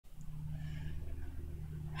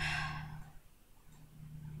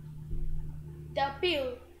the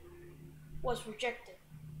appeal was rejected.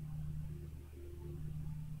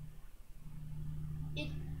 It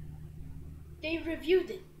They reviewed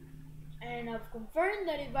it and have confirmed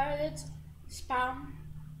that it violates spam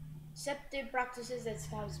deceptive practices that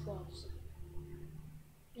spams laws.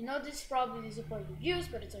 You know this probably disappoints reviews,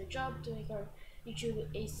 but it's our job to make our YouTube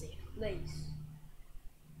a safe place.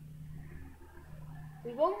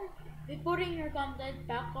 We won't be putting your content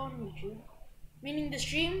back on YouTube, meaning the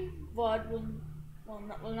stream VOD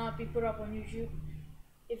will not be put up on YouTube.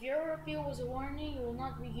 If your appeal was a warning, you will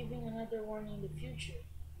not be giving another warning in the future.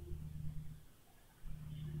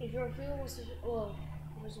 If your appeal was it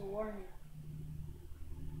was a warning.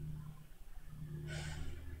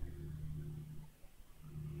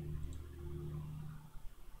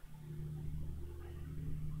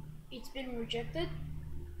 It's been rejected.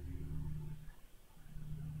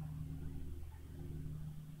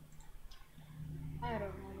 I don't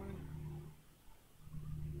know, man.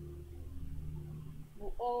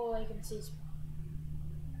 Well, all I can say is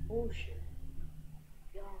bullshit.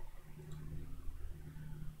 Yeah.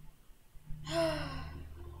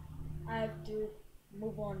 I have to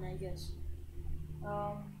move on, I guess.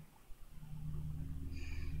 Um,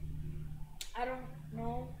 I don't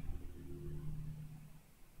know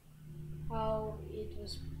how it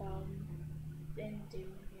was found into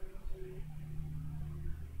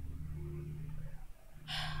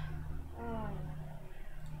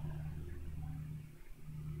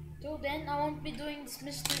till then, I won't be doing this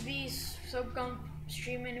Mr. Beast subcount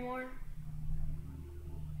stream anymore.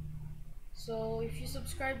 So if you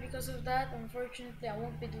subscribe because of that, unfortunately, I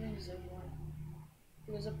won't be doing this anymore.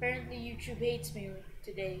 Because apparently YouTube hates me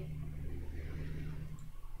today.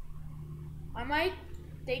 I might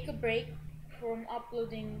take a break from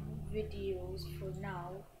uploading videos for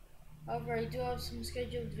now. However, I do have some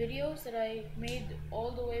scheduled videos that I made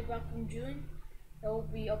all the way back from June that will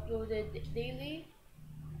be uploaded daily.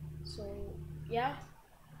 So yeah.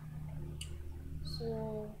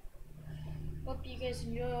 So hope you guys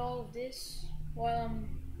enjoy all of this while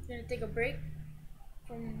I'm gonna take a break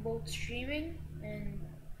from both streaming and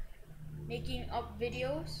making up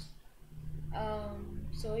videos.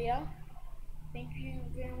 So yeah. Thank you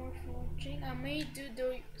very much for watching. I may do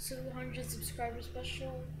the 200 subscriber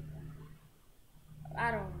special.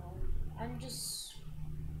 I don't know. I'm just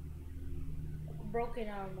broken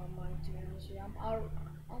out of my mind, to be honest with you. I'm out.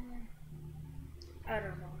 I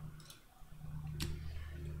don't know.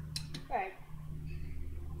 Alright.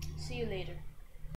 See you later.